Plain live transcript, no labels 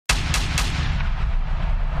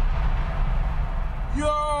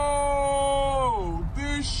Yo,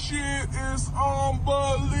 this shit is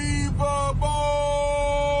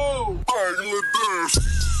unbelievable. Bangladesh.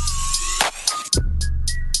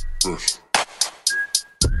 Push.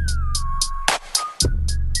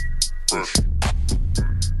 Push.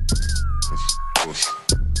 Push. Push.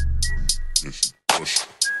 Push.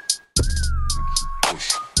 Push.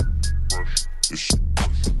 Push.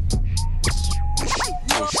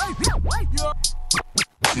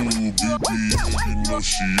 ViiBE, you know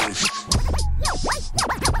she is.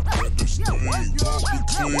 Got this thing walking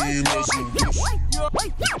clean as a wish.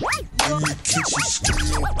 In the kitchen,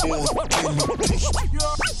 scale boy, in the pistol.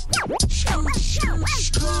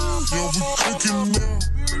 Yeah, we cooking now.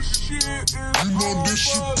 You know this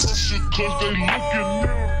shit PRESHA, cause they looking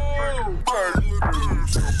now.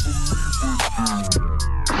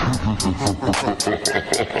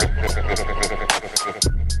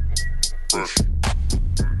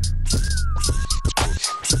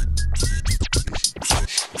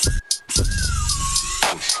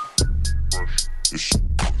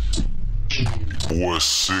 Boy,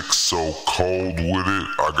 sick, so cold with it.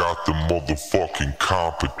 I got the motherfucking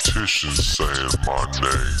competition saying my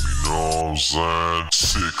name. You know what I'm saying?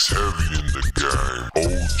 6 heavy in the game.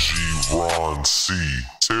 OG Ron C.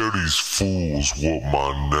 Tell these fools what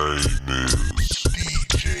my name is.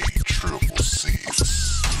 DJ 6ixx.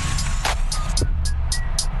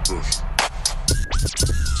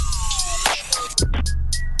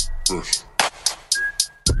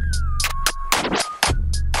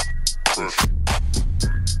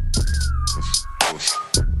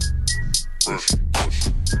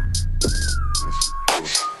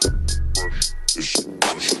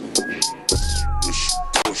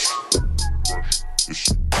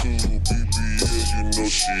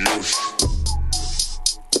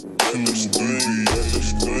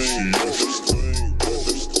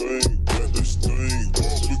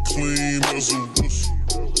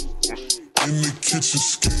 In the kitchen,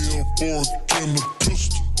 scale fork and a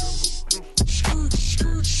pistol.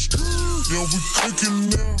 Yeah, we cooking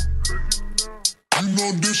now. You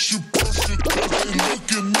know this shit PRESHA, cause they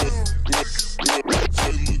looking now. They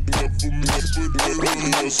looking up for me, but they really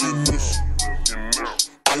looking up.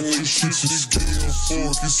 And your kitchen, scale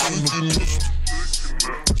fork is in the pistol.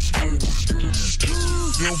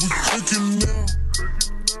 Yeah, we cooking now.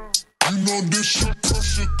 You know this shit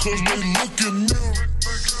PRESHA, cause they looking now.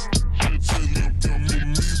 They look at me,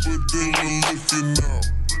 but they ain't looking out.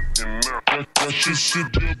 Got your shit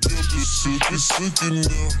up, the sick is sickin'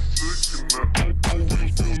 now. Oh,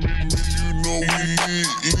 we feelin' me, you know we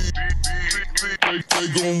eat. They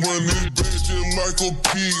gon' run this bitch like a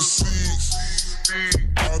P6.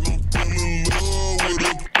 I don't feel in love with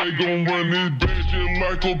it. They gon' run this bitch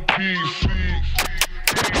like a P6.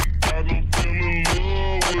 I don't feel in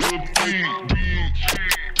love with a P6.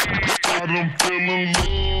 I done fell in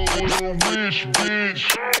love with a rich bitch.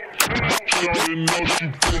 Shawty know she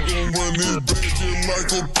gon' run this bitch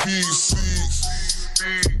like a P6.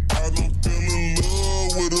 I done fell in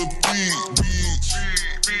love with a bitch.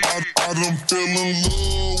 I done fell in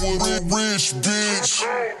love with a rich bitch.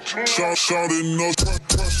 Shawty know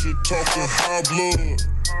PRESHA talking high blood.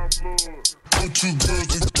 Put 2 girls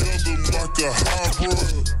together like a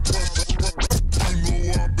hybrid. You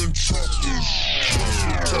know I've been trapping.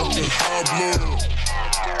 Talking high blood.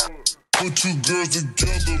 Put 2 girls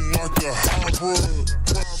together like a hybrid.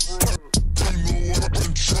 You know I've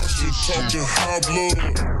been trapping. Talking high blood.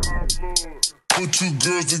 Put 2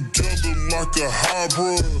 girls together like a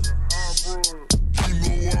hybrid. You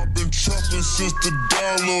know I've been trapping since the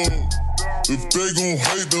dialogue. If they gon'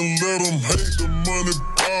 hate, then let them hate, the money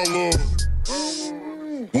pile up.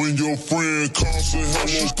 When your friend calls and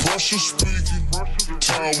hello, PRESHA speaking.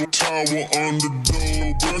 Tower on the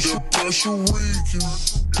door, but that PRESHA reeking.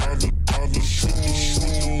 I done shoot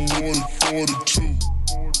 42.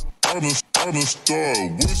 I done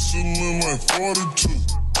started whistling like 42.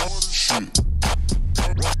 Shit.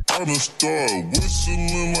 I done started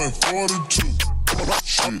whistling like 42.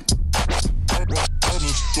 Shit. I done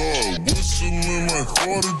started whistling like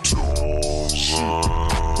 42.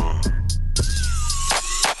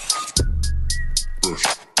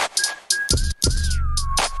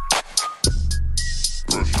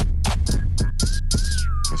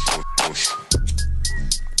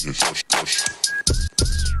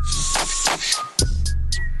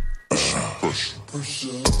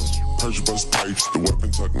 PRESHA bust pipes, the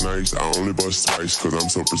weapon tuck nice. I only bust twice, cause I'm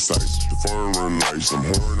so precise. The foreign run nice, I'm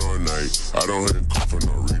whoring all night. I don't handcuff and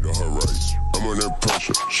I read her rights. I'm on that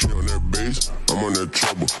PRESHA, she on that bass. I'm on that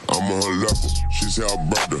trouble, I'm on her level. She say our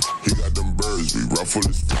brother, he got them birds, we ruffle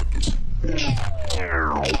his feathers.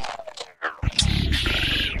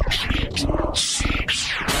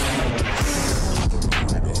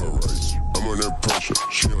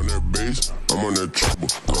 that trouble,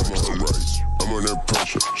 I'm on her right. I'm on that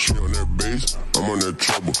pressure, she on that bass. I'm on that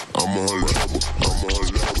trouble, I'm on her level. I'm on her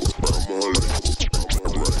level, I'm on her level. I'm on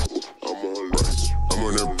her right, I'm on her right. I'm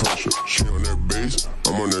on that pressure, she on that bass.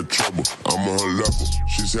 I'm on that trouble, I'm on her level.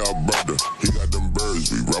 She say our brother, he got them birds,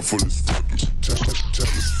 we ruffle his feathers. Tell us,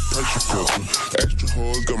 pressure cooker. Extra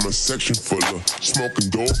hard, got my section full of smoking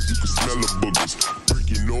dope, you can smell the boogers. Break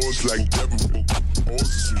your nose like Devin Booker.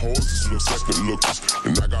 Horses look second lookers.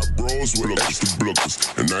 And I got bros with extra blookers.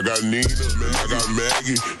 And I got Nina, man, I got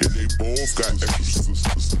Maggie, and they both got extra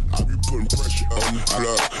sisters. I be putting pressure on the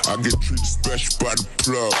plug. I get treated special by the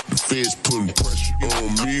plug. The feds putting pressure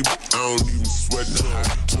on me, but I don't even sweat in the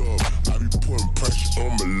hot tub. I be putting pressure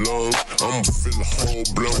on my lungs. I'ma fill a whole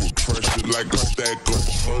blunt with pressure like a stack of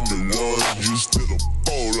 100 lungs. You still a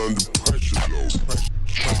fall under pressure, though.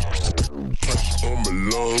 Pressure on my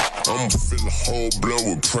lungs, I'ma fill a whole blunt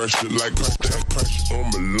with pressure like a stack. Pressure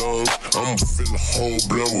on my lungs, I'ma fill a whole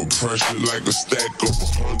blunt with pressure like a stack of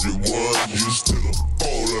 100 ones. You still a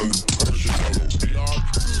fall under pressure.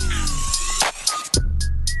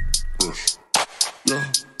 Yeah.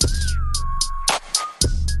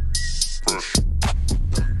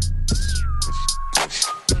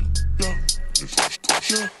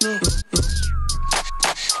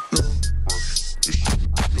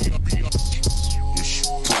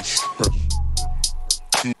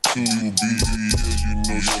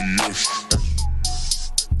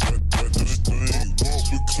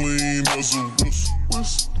 Clean as a whistle.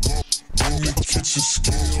 In the kitchen,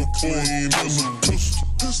 skin clean as a whistle.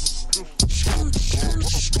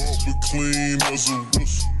 Clean as a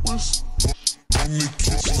whistle. In the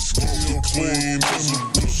kitchen, skin clean as a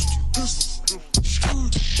whistle.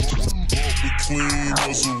 Clean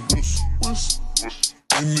as a whistle.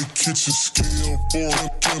 In the kitchen, skin for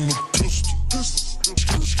and a pistol.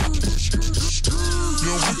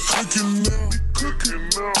 Yo, we cooking now.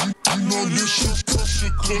 You know this shit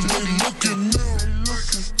pressure, cause they looking now.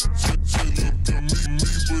 They look at me,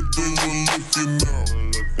 but they were looking now.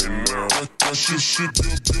 That shit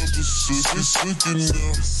they'll sick, looking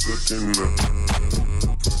now. Looking now.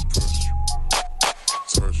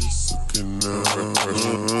 Sucking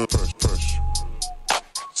now. Pressure.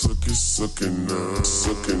 Sucking now.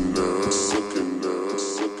 Sucking now. Sucking now.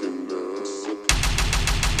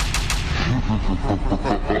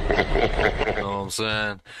 You know what I'm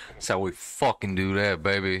saying? That's how we fucking do that,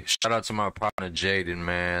 baby. Shout out to my partner Jaden,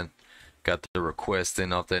 man. Got the request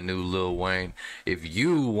in off that new Lil Wayne. If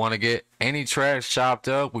you want to get any tracks chopped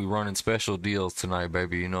up, we running special deals tonight,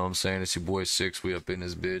 baby. You know what I'm saying? It's your boy Six. We up in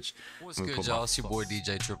this bitch. What's good, y'all? It's your boy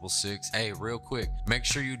DJ 6ixx. Hey, real quick, make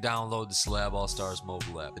sure you download the SlabAllStarz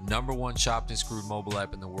mobile app, the #1 chopped and screwed mobile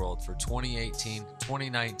app in the world for 2018,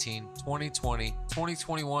 2019, 2020,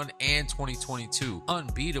 2021, and 2022.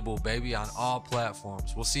 Unbeatable, baby, on all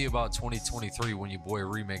platforms. We'll see about 2023 when your boy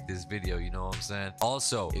remake this video. You know what I'm saying?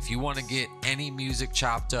 Also, if you want to get any music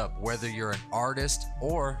chopped up, whether you're an artist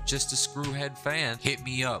or just a Screwhead fan, hit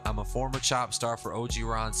me up. I'm a former chop star for OG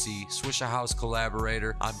Ron C, Swisha House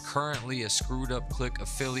collaborator. I'm currently a Screwed Up Click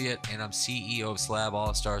affiliate, and I'm CEO of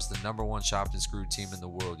SlabAllStarz, the #1 chopped and screwed team in the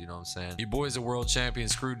world. You know what I'm saying? Your boy's a world champion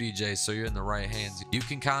screw DJ, so you're in the right hands. You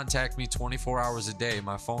can contact me 24 hours a day.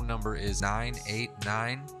 My phone number is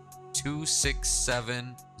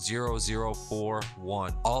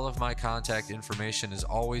 989-267-0041. All of my contact information is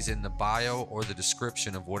always in the bio or the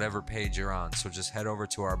description of whatever page you're on. So just head over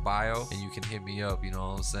to our bio and you can hit me up, you know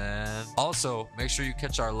what I'm saying? Also, make sure you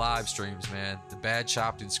catch our live streams, man. The Bad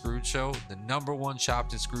Chopped and Screwed Show, the #1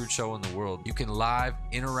 chopped and screwed show in the world. You can live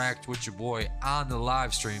interact with your boy on the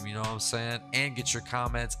live stream, you know what I'm saying? And get your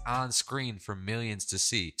comments on screen for millions to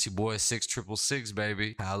see. It's your boy 6ixx,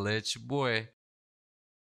 baby. Holla at your boy.